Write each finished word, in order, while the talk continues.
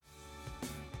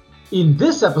In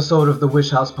this episode of the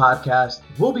Wish House podcast,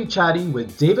 we'll be chatting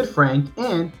with David Frank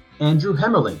and Andrew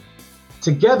Hemmerling.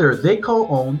 Together, they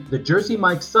co-own the Jersey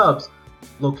Mike's Subs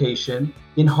location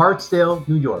in Hartsdale,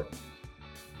 New York.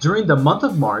 During the month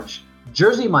of March,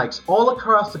 Jersey Mike's all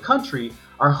across the country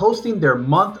are hosting their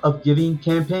Month of Giving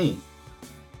campaign.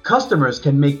 Customers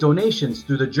can make donations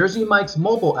through the Jersey Mike's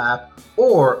mobile app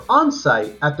or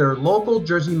on-site at their local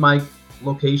Jersey Mike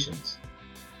locations.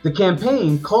 The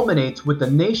campaign culminates with the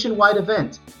nationwide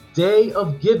event, Day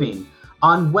of Giving,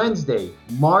 on Wednesday,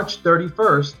 March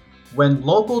 31st, when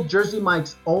local Jersey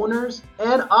Mike's owners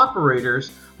and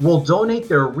operators will donate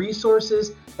their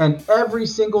resources and every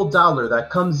single dollar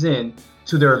that comes in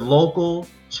to their local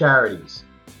charities.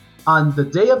 On the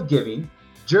Day of Giving,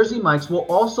 Jersey Mike's will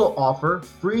also offer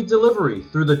free delivery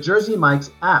through the Jersey Mike's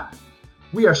app.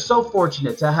 We are so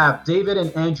fortunate to have David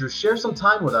and Andrew share some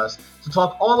time with us to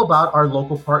talk all about our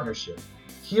local partnership.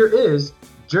 Here is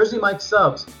Jersey Mike's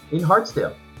Subs in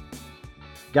Hartsdale.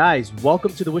 Guys,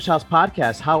 welcome to the Wish House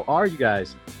podcast. How are you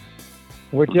guys?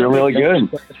 We're doing really good.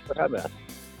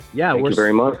 Yeah, Thank you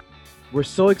very much. We're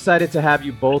so excited to have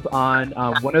you both on.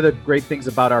 One of the great things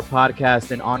about our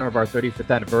podcast in honor of our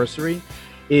 35th anniversary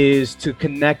is to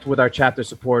connect with our chapter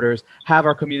supporters, have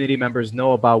our community members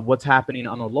know about what's happening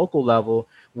on a local level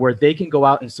where they can go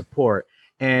out and support.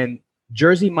 And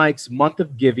Jersey Mike's Month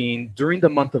of Giving during the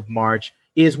month of March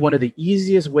is one of the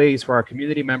easiest ways for our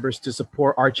community members to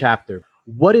support our chapter.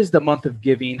 What is the Month of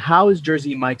Giving? How is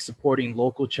Jersey Mike supporting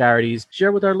local charities?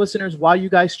 Share with our listeners why you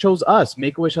guys chose us,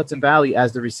 Make-A-Wish Hudson Valley,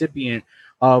 as the recipient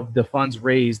of the funds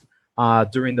raised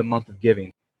during the Month of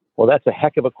Giving. Well, that's a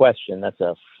heck of a question. That's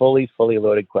a fully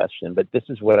loaded question, but this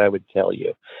is what I would tell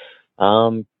you.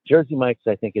 Jersey Mike's,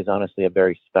 I think, is honestly a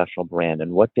very special brand.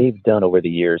 And what they've done over the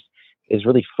years is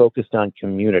really focused on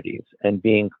communities and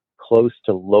being close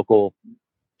to local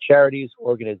charities,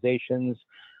 organizations,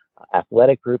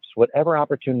 athletic groups, whatever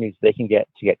opportunities they can get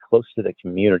to get close to the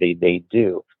community, they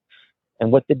do.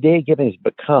 And what the Day of Giving has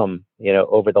become,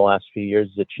 over the last few years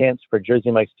is a chance for Jersey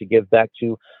Mike's to give back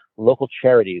to local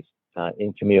charities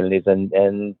in communities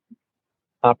and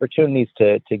opportunities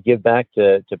to give back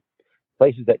to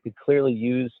places that could clearly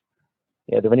use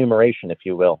the remuneration, if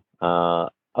you will,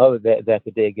 that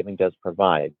the Day of Giving does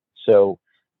provide. So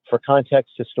for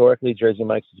context, historically, Jersey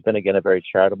Mike's has been, again, a very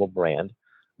charitable brand,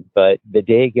 but the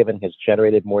Day of Giving has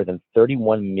generated more than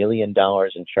 $31 million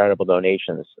in charitable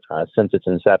donations since its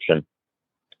inception.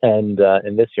 And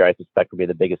this year, I suspect, will be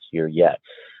the biggest year yet.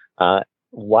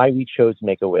 Why we chose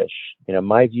Make-A-Wish,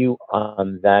 my view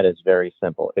on that is very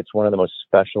simple. It's one of the most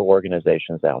special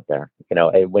organizations out there.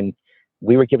 When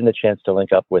we were given the chance to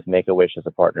link up with Make-A-Wish as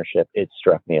a partnership, it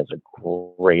struck me as a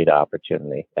great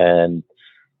opportunity. And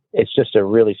it's just a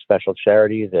really special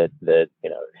charity that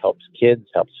helps kids,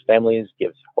 helps families,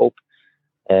 gives hope.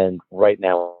 And right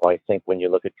now, I think when you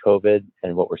look at COVID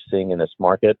and what we're seeing in this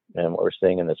market and what we're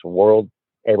seeing in this world,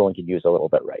 everyone could use a little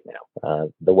bit right now.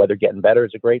 The weather getting better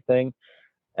is a great thing.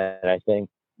 And I think,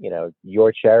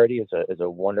 your charity is a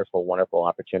wonderful, wonderful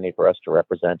opportunity for us to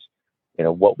represent,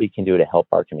 what we can do to help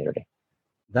our community.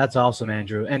 That's awesome,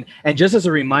 Andrew. And just as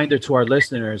a reminder to our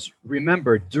listeners,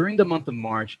 remember, during the month of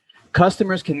March,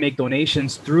 customers can make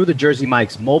donations through the Jersey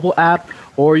Mike's mobile app,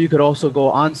 or you could also go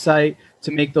on site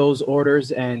to make those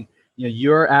orders. And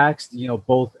you're asked,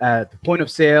 both at the point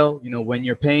of sale, when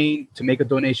you're paying to make a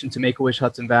donation to Make-A-Wish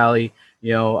Hudson Valley,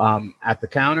 at the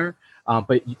counter.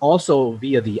 But also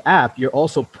via the app, you're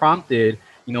also prompted,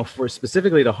 for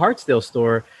specifically the Hartsdale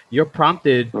store, you're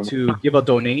prompted to give a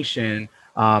donation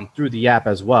through the app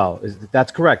as well.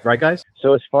 That's correct, right, guys?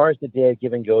 So as far as the Day of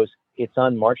Giving goes, it's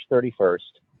on March 31st.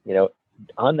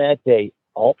 On that day,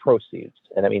 all proceeds,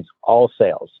 and that means all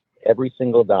sales, every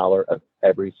single dollar of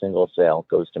every single sale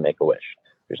goes to Make-A-Wish.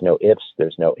 There's no ifs,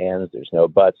 there's no ands, there's no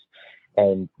buts.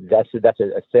 And that's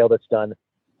a sale that's done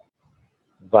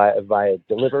via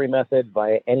delivery method,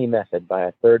 via any method, by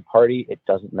a third party. It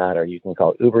doesn't matter. You can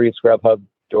call Uber Eats, Grubhub,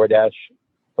 DoorDash,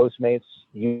 Postmates,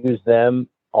 use them.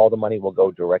 All the money will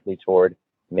go directly toward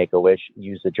Make-A-Wish.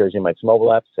 Use the Jersey Mike's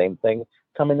mobile app, same thing.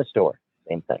 Come in the store,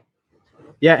 same thing.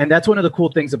 Yeah, and that's one of the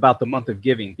cool things about the Month of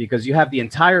Giving, because you have the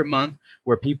entire month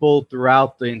where people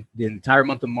throughout the entire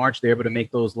month of March, they're able to make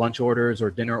those lunch orders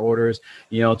or dinner orders,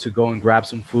 to go and grab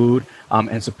some food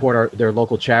and support their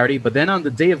local charity. But then on the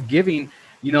Day of Giving,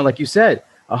 like you said,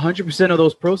 100% of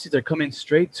those proceeds are coming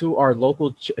straight to our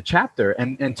local chapter.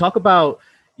 And talk about,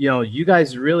 you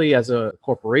guys really, as a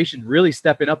corporation, really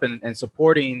stepping up and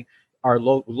supporting our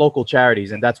local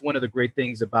charities. And that's one of the great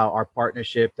things about our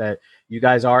partnership, that you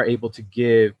guys are able to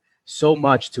give so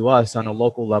much to us on a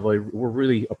local level. We're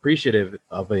really appreciative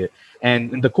of it.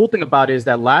 And the cool thing about it is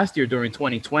that last year during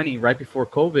 2020, right before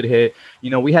COVID hit,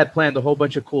 we had planned a whole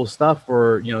bunch of cool stuff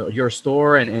for, your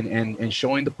store and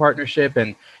showing the partnership.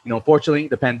 And, unfortunately,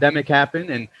 the pandemic happened.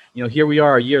 And, here we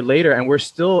are a year later, and we're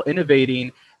still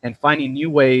innovating and finding new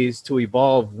ways to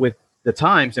evolve with the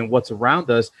times and what's around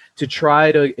us to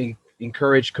try to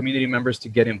encourage community members to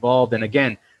get involved. And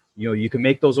again, you can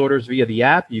make those orders via the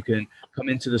app. You can come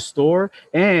into the store,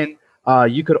 and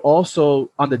you could also,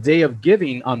 on the day of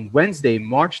giving on Wednesday,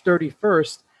 March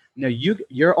 31st, you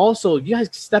guys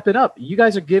step it up. You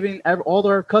guys are giving all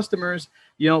our customers,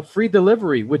 free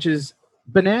delivery, which is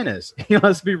bananas.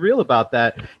 Let's be real about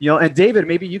that. And David,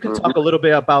 maybe you can talk a little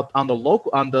bit about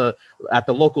at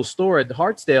the local store at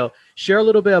Hartsdale. Share a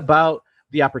little bit about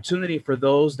the opportunity for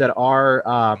those that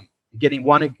are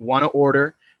want to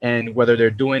order, and whether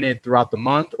they're doing it throughout the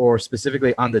month or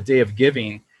specifically on the day of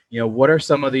giving. What are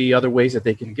some of the other ways that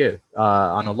they can give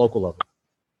on a local level?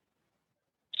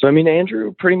 So,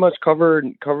 Andrew pretty much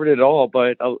covered it all,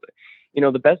 but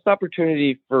the best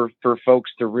opportunity for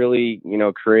folks to really,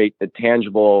 create a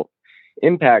tangible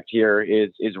impact here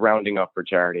is rounding up for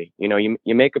charity. You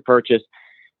make a purchase,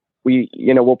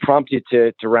 we'll prompt you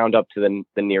to round up to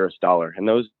the nearest dollar, and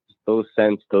those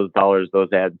cents, those dollars,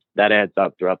 that adds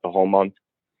up throughout the whole month.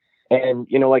 And,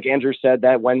 like Andrew said,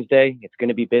 that Wednesday, it's going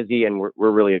to be busy, and we're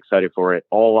really excited for it.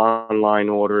 All online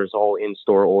orders, all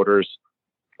in-store orders.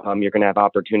 You're going to have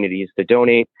opportunities to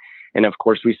donate. And of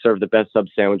course, we serve the best sub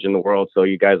sandwich in the world. So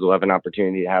you guys will have an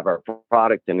opportunity to have our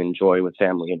product and enjoy with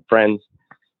family and friends.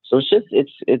 So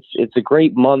it's a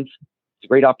great month. It's a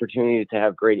great opportunity to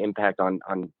have great impact on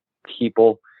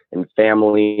people and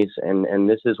families. And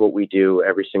this is what we do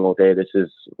every single day. This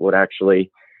is what actually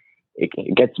it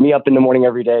gets me up in the morning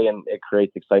every day, and it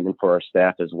creates excitement for our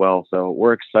staff as well. So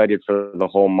we're excited for the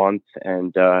whole month,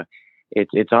 and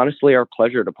it's honestly our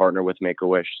pleasure to partner with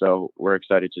Make-A-Wish. So we're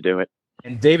excited to do it.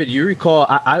 And David, you recall,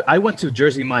 I went to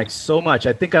Jersey Mike's so much.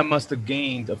 I think I must have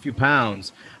gained a few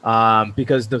pounds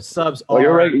because the subs are.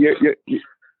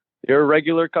 You're a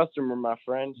regular customer, my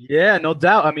friend. Yeah, no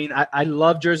doubt. I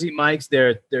love Jersey Mike's.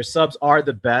 Their subs are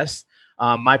the best.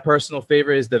 My personal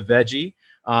favorite is the veggie.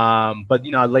 But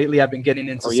lately I've been getting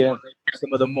into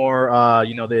some of the more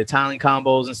the Italian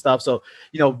combos and stuff. So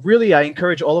really I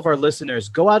encourage all of our listeners,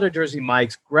 go out to Jersey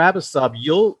Mike's, grab a sub.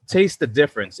 You'll taste the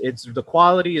difference. The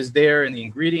quality is there in the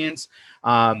ingredients.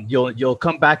 You'll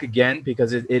come back again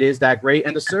because it is that great.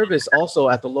 And the service also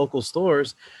at the local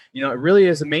stores, it really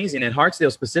is amazing. And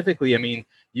Hartsdale specifically,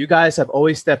 you guys have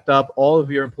always stepped up. All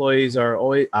of your employees are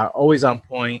always on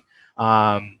point.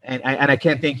 And I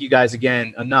can't thank you guys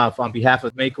again enough on behalf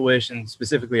of Make-A-Wish, and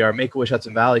specifically our Make-A-Wish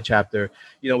Hudson Valley chapter.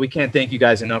 We can't thank you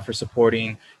guys enough for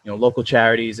supporting, local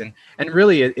charities. And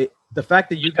really the fact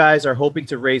that you guys are hoping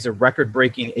to raise a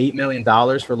record-breaking $8 million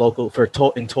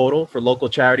in total for local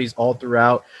charities all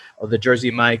throughout the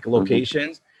Jersey Mike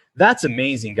locations. That's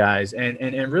amazing, guys.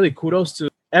 And really kudos to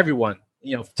everyone,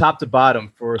 top to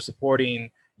bottom, for supporting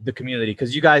the community,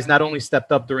 because you guys not only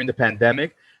stepped up during the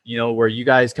pandemic, where you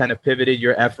guys kind of pivoted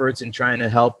your efforts in trying to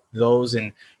help those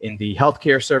in the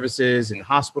healthcare services and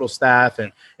hospital staff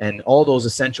and all those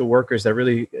essential workers that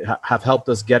really have helped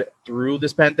us get through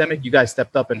this pandemic. You guys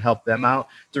stepped up and helped them out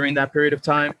during that period of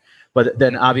time. But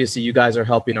then obviously you guys are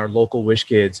helping our local Wish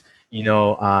kids,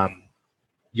 during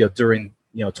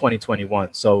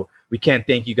 2021. So we can't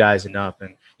thank you guys enough.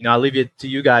 And, I'll leave it to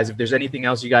you guys if there's anything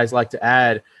else you guys like to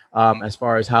add as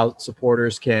far as how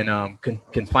supporters can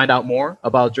find out more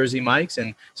about Jersey Mike's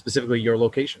and specifically your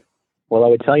location. Well, I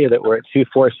would tell you that we're at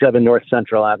 247 North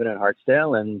Central Avenue in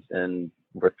Hartsdale, and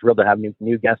we're thrilled to have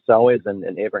new guests always.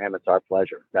 And Abraham, it's our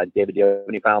pleasure. David, do you have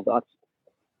any final thoughts?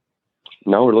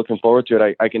 No, we're looking forward to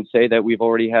it. I can say that we've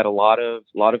already had a lot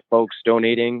of folks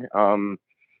donating.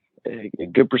 A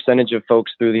good percentage of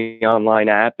folks through the online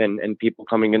app and people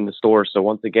coming in the store. So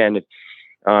once again, if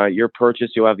your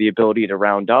purchase, you'll have the ability to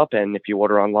round up. And if you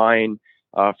order online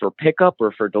for pickup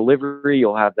or for delivery,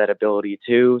 you'll have that ability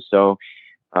too. So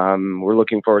we're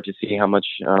looking forward to see how much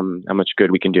good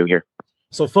we can do here.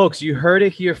 So folks, you heard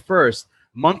it here first.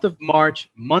 Month of March,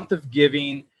 month of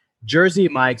giving, Jersey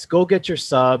Mike's, go get your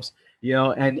subs,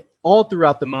 and all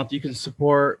throughout the month, you can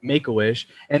support Make-A-Wish.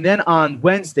 And then on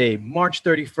Wednesday, March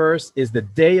 31st, is the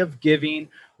day of giving,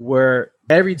 where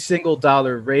every single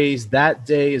dollar raised that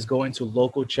day is going to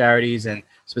local charities, and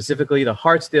specifically the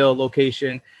Hartsdale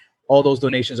location. All those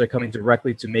donations are coming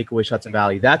directly to Make-A-Wish Hudson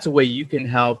Valley. That's a way you can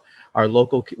help our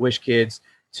local Wish kids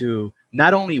to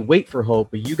not only wait for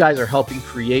hope, but you guys are helping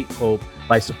create hope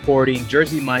by supporting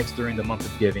Jersey Mike's during the month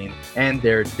of giving and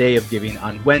their day of giving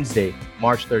on Wednesday,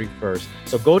 March 31st.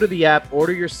 So go to the app,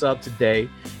 order your sub today.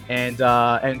 And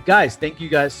guys, thank you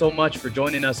guys so much for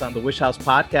joining us on the Wish House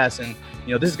podcast. And,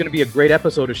 this is going to be a great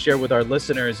episode to share with our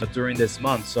listeners during this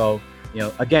month. So,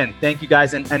 again, thank you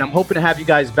guys. And I'm hoping to have you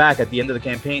guys back at the end of the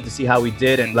campaign to see how we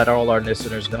did and let all our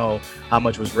listeners know how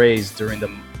much was raised during the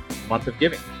month of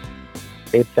giving.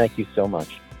 Dave, thank you so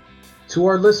much. To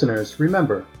our listeners,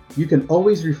 remember, you can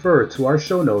always refer to our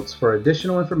show notes for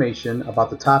additional information about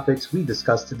the topics we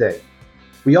discussed today.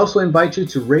 We also invite you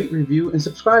to rate, review, and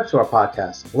subscribe to our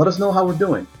podcast. Let us know how we're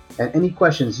doing and any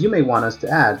questions you may want us to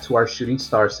add to our Shooting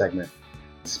Star segment.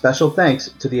 Special thanks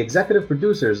to the executive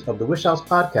producers of the Wish House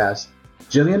podcast,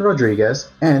 Jillian Rodriguez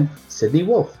and Sydney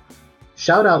Wolf.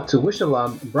 Shout out to Wish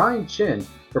alum Brian Chin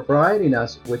for providing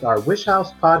us with our Wish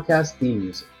House podcast theme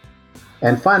music.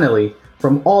 And finally,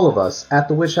 from all of us at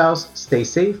the Wish House, stay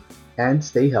safe and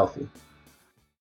stay healthy.